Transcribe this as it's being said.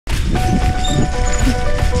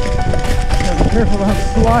Careful about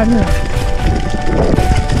sliding out.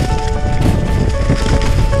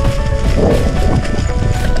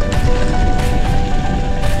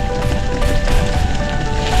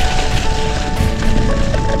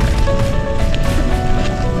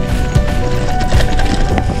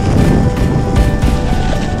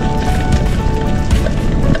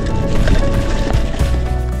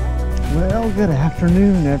 Well, good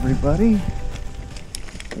afternoon, everybody.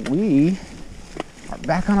 We are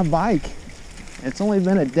back on a bike. It's only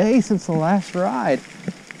been a day since the last ride.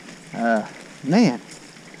 Man,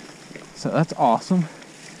 so that's awesome.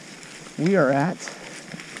 We are at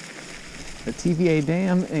the TVA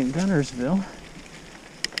Dam in Guntersville,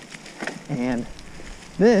 and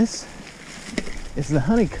this is the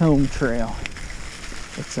Honeycomb Trail.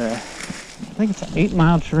 It's I think it's an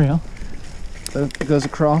 8-mile trail that goes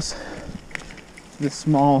across this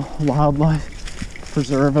small wildlife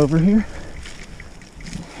preserve over here,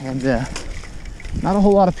 and not a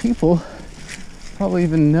whole lot of people probably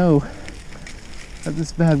even know that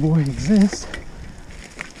this bad boy exists.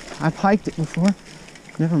 I've hiked it before,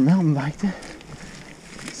 never mountain biked it,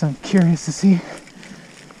 so I'm curious to see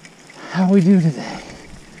how we do today.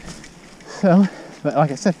 So, but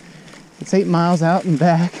like I said, it's 8 miles out and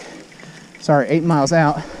back. Sorry, 8 miles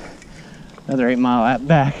out, another 8 mile out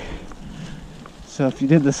back. So if you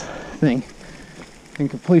did this thing in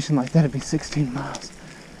completion like that, it'd be 16 miles.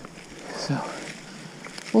 So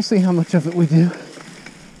we'll see how much of it we do.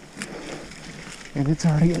 And it's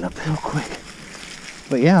already getting uphill quick.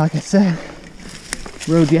 But yeah, like I said,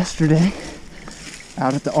 rode yesterday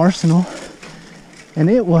out at the Arsenal, and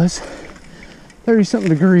it was 30 something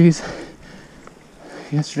degrees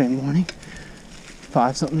yesterday morning,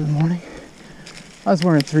 5 something in the morning. I was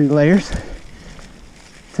wearing 3 layers.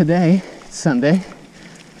 Today, it's Sunday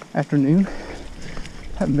afternoon.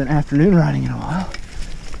 Haven't been afternoon riding in a while.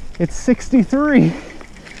 It's 63.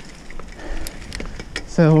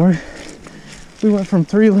 So we went from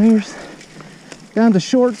 3 layers down to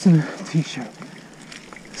shorts and a t-shirt.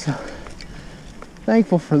 So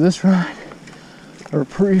thankful for this ride, a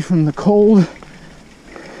reprieve from the cold.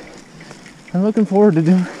 I'm looking forward to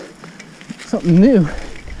doing something new.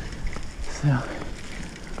 So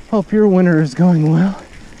hope your winter is going well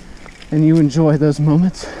and you enjoy those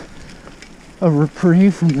moments of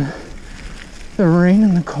reprieve from the rain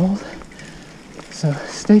and the cold. So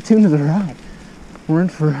stay tuned to the ride. We're in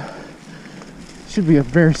for, should be a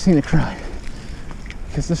very scenic ride,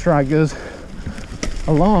 because this ride goes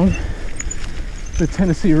along the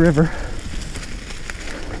Tennessee River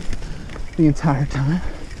the entire time,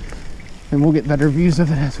 and we'll get better views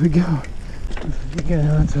of it as we go. We get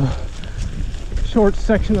onto a short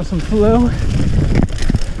section of some flow.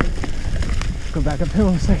 Go back uphill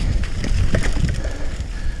in a second.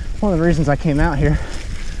 One of the reasons I came out here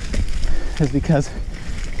is because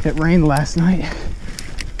it rained last night,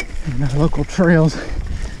 and the local trails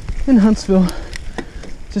in Huntsville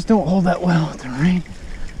just don't hold that well with the rain.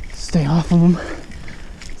 Stay off of them.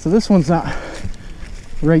 So this one's not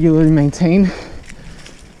regularly maintained,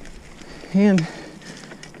 and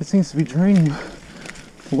it seems to be draining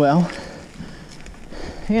well.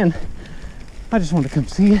 And I just wanted to come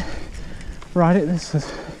see it, ride it. This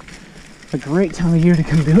is a great time of year to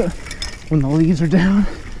come do it when the leaves are down.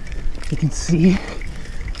 You can see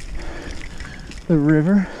the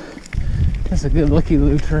river. That's a good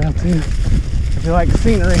looky-loo trail too, if you like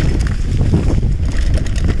scenery.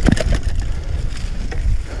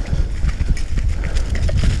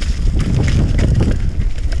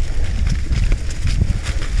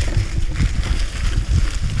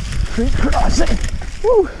 Creek crossing.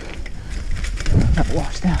 Woo! That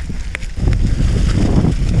washed out.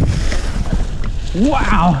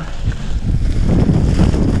 Wow!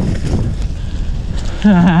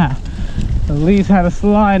 The leaves had a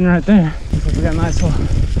sliding right there. Looks like we got a nice little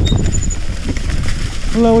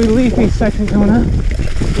flowy, leafy section coming up.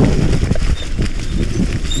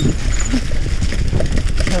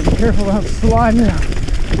 Gotta be careful about sliding out.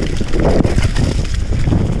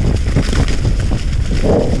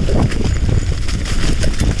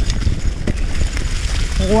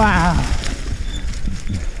 Wow.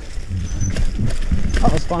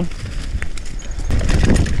 That was fun.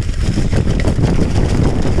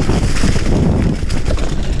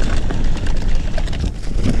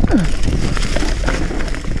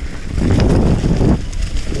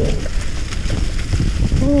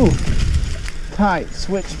 Ooh, tight,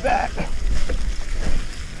 switch back.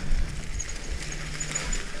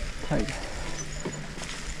 Tight.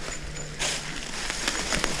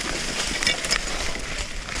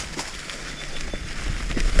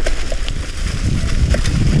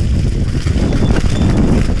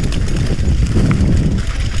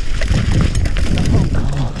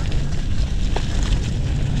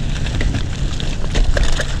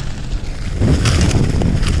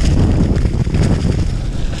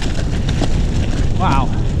 Wow.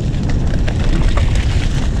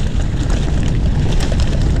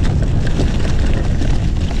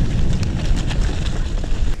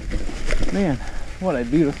 Man, what a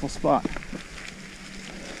beautiful spot.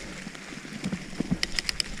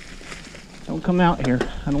 Don't come out here.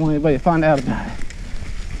 I don't want anybody to find out about it.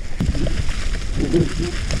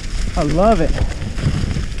 I love it.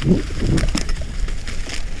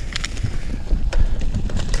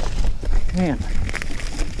 Man,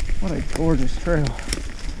 what a gorgeous trail.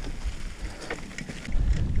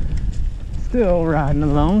 Still riding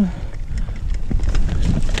along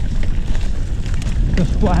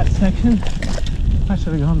this flat section. I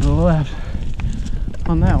should have gone to the left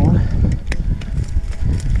on that one.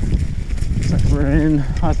 Looks like we're in,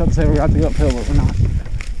 I was about to say we got the uphill, but we're not.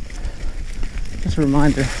 Just a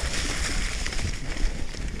reminder,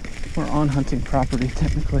 we're on hunting property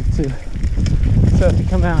technically too. So if you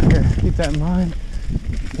come out here, keep that in mind.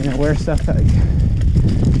 You know, wear stuff that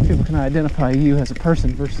people can identify you as a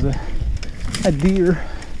person versus a deer.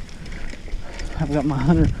 I've got my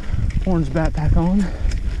hunter orange backpack on.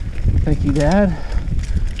 Thank you, Dad,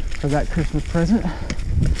 for that Christmas present.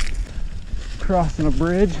 Crossing a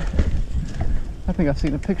bridge. I think I've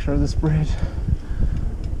seen a picture of this bridge.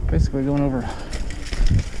 Basically going over a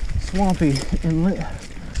swampy inlet.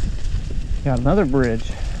 Got another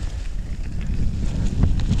bridge.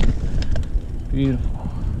 Beautiful.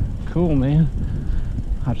 Cool, man.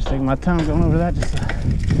 I'll just take my time going over that just to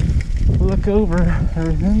look over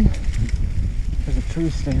everything. There's a tree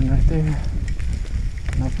stand right there.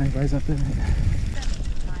 I don't know if anybody's up in it.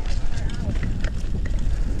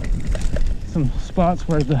 Some spots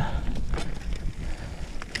where the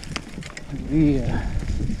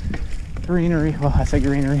greenery, well, I say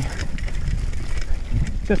greenery,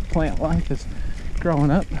 just plant life is growing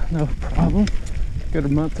up, no problem. Good a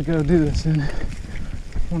month to go do this, and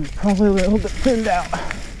one is probably a little bit thinned out.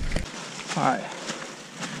 All right,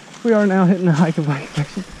 we are now hitting the hike and bike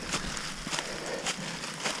section,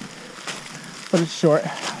 but it's short, I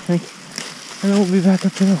think, and then we'll be back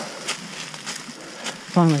uphill.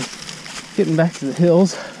 Finally getting back to the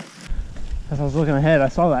hills. As I was looking ahead, I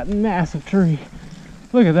saw that massive tree.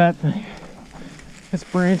 Look at that thing. Its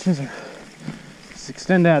branches are just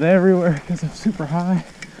extend out everywhere because it's super high.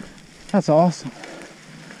 That's awesome.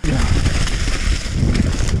 Yeah.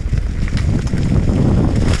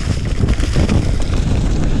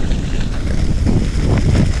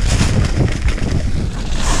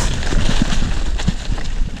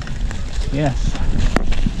 Yes.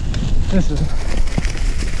 This is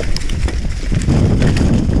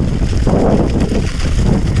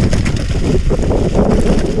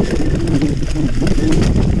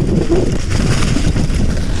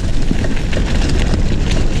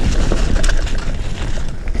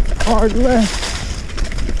hard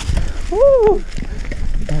left. Woo!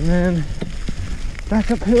 And then back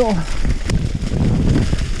uphill.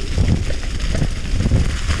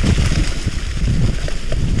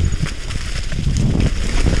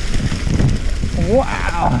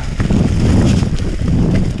 Wow!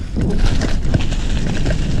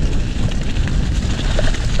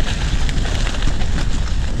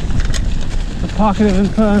 The pocket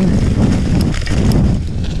of fun.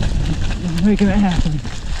 Making it happen.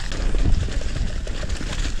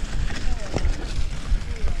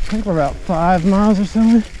 I think we're about 5 miles or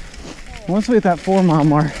so. Once we hit that 4-mile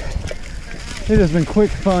mark, it has been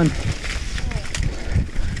quick fun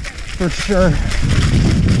for sure.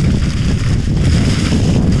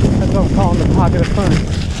 That's what I'm calling the pocket of fun.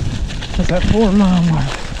 It's that 4-mile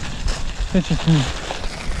mark. It's just been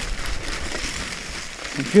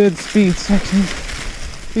some good speed sections,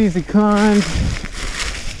 easy climbs.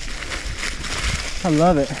 I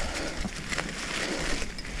love it.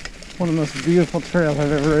 One of the most beautiful trails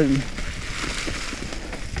I've ever ridden.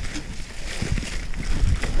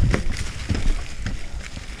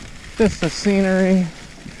 Just the scenery,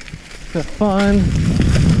 the fun,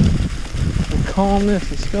 the calmness,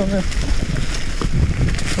 the stillness.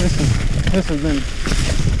 This has been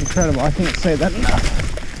incredible. I can't say that enough.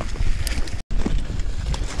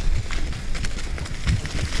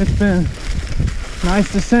 It's been nice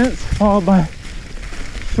descents followed by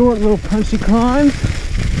short little punchy climbs.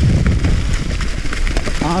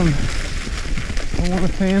 I'm a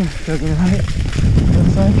fan. Go to the right,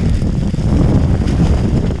 looks like.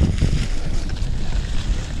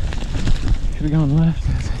 Should have gone left.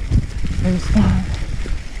 That's a same spot.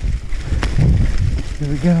 Here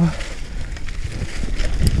we go.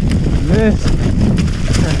 This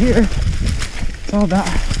right here, it's all about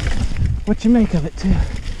what you make of it too.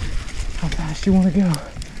 How fast you want to go.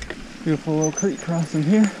 Beautiful little creek crossing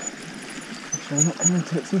here. Make sure I'm not coming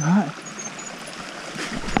into it too hot.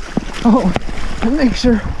 Oh, and make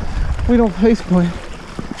sure we don't face plant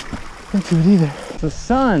into it either. The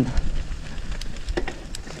sun.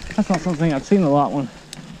 That's not something I've seen a lot when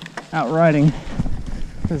out riding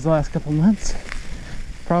these last couple months.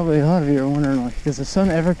 Probably a lot of you are wondering, like, does the sun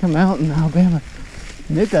ever come out in Alabama?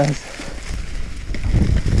 And it does.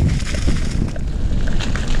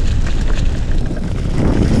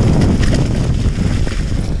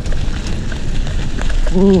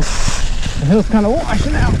 Ooh, the hill's kind of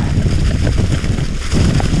washing out.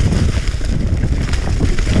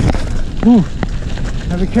 Ooh,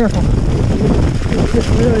 gotta be careful. It's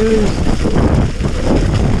really loose.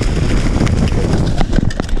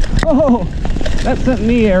 Oh, that sent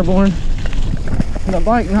me airborne. The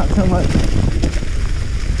bike, not so much.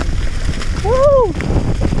 Woo!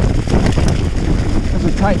 There's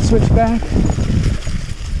a tight switchback.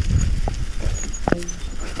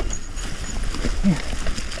 Yeah.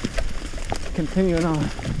 Continuing on.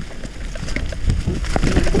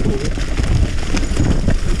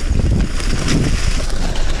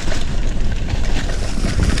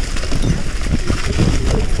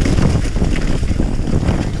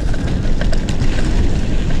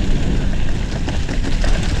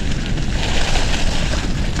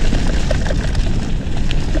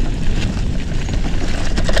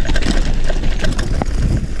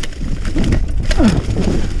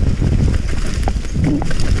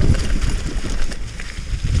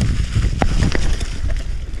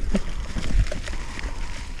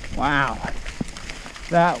 Wow,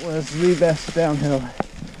 that was the best downhill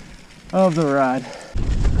of the ride.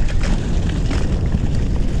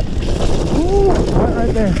 Ooh,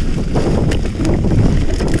 right there.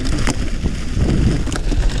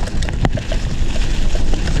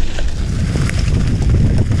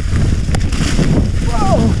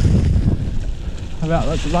 Whoa! About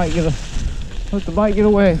let the bike get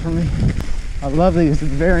away from me. I love these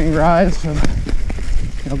varying rides from,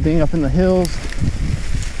 you know, being up in the hills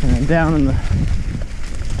and then down in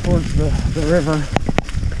towards the river,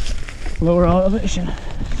 lower elevation.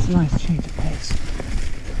 It's a nice change of pace.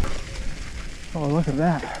 Oh, look at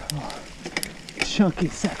that. Oh, chunky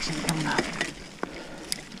section coming up.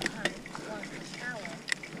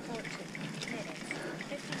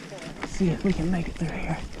 Let's see if we can make it through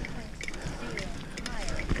here.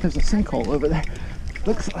 There's a sinkhole over there.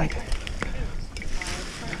 Looks like.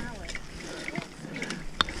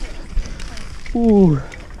 Ooh.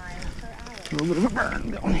 A little bit of a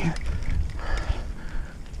burn going here.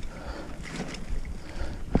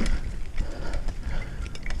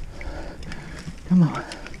 Come on.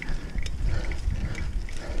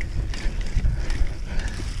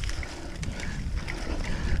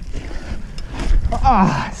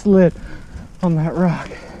 Ah, I slid on that rock.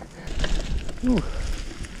 Ooh.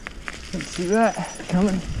 Didn't see that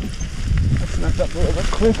coming. I snuck up a little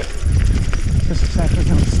bit quick. This is actually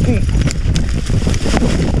kind of steep.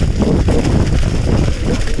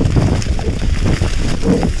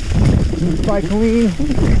 Bike lean.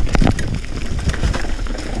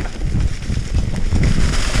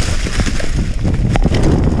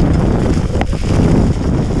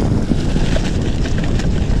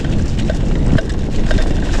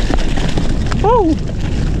 Oh!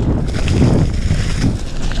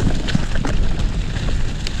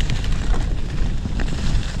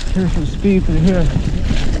 Here's some speed through here.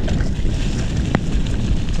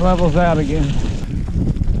 Levels out again.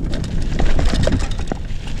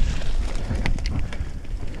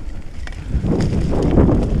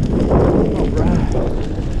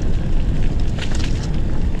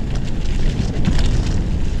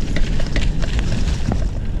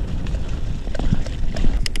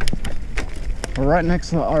 We're right next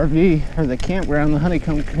to the RV, or the campground, the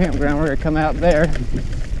Honeycomb Camprgound. We're gonna come out there.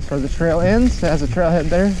 That's where the trail ends. It has a trailhead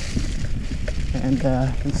there. And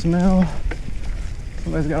you can smell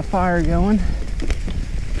somebody's got a fire going.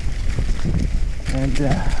 And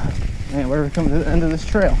man, we're coming to the end of this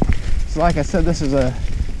trail. So like I said, this is a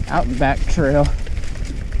out and back trail.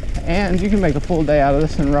 And you can make a full day out of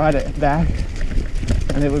this and ride it back.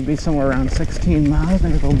 And it would be somewhere around 16 miles,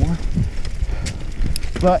 maybe a little more.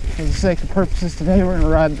 But for the sake of purposes today, we're gonna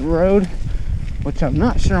ride the road, which I'm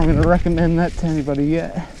not sure I'm gonna recommend that to anybody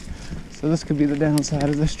yet. So this could be the downside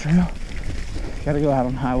of this trail. Gotta go out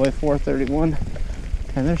on Highway 431.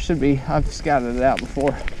 And there should be, I've scouted it out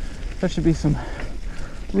before, there should be some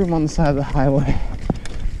room on the side of the highway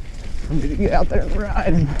for me to get out there and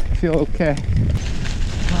ride and feel okay.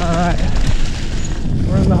 All right,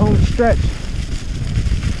 we're in the home stretch.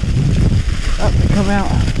 About to come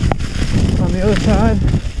out on the other side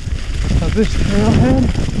of this trailhead.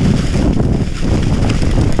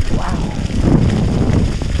 Wow.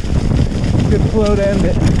 Good flow to end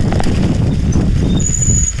it.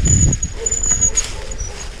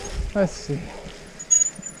 Let's see.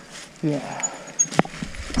 Yeah.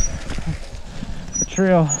 The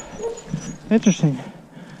trail, interesting.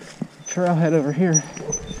 The trailhead over here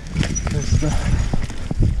is the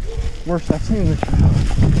worst I've seen the trail.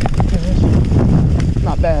 It's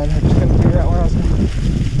not bad. I just couldn't figure out where I was going.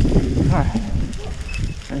 Alright.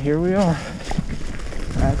 And here we are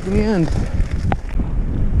at the end.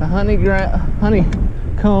 The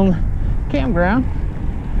Honeycomb Campground.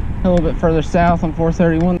 A little bit further south on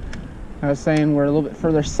 431. I was saying we're a little bit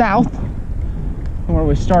further south than where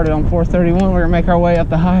we started on 431. We're gonna make our way up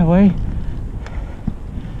the highway,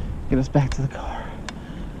 get us back to the car.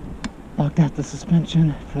 Locked out the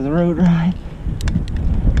suspension for the road ride.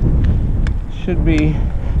 Should be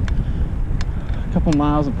a couple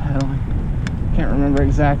miles of pedaling. Can't remember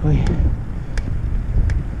exactly.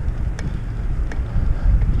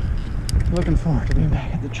 Looking forward to being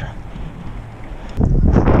back at the truck.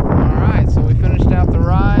 Alright, so we finished out the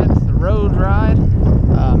ride, the road ride.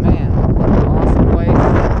 Man, awesome place.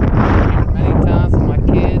 I've been here many times with my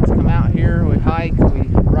kids. Come out here, we hike, we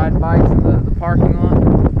ride bikes in the parking lot.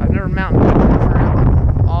 I've never mountain biked the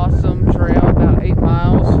trail. Awesome trail, about 8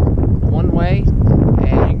 miles one way, and you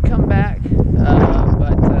can come back.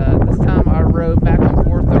 But this time I rode back on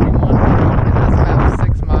 431, and that's about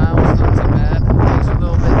 6 miles. Not too bad. Legs are a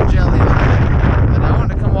little bit jelly, but I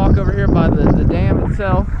wanted to come walk over here by the dam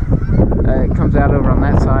itself. It comes out over on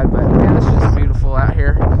that side, but man, it's just beautiful out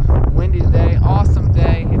here. Windy today, awesome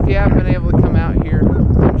day. If you haven't been able to come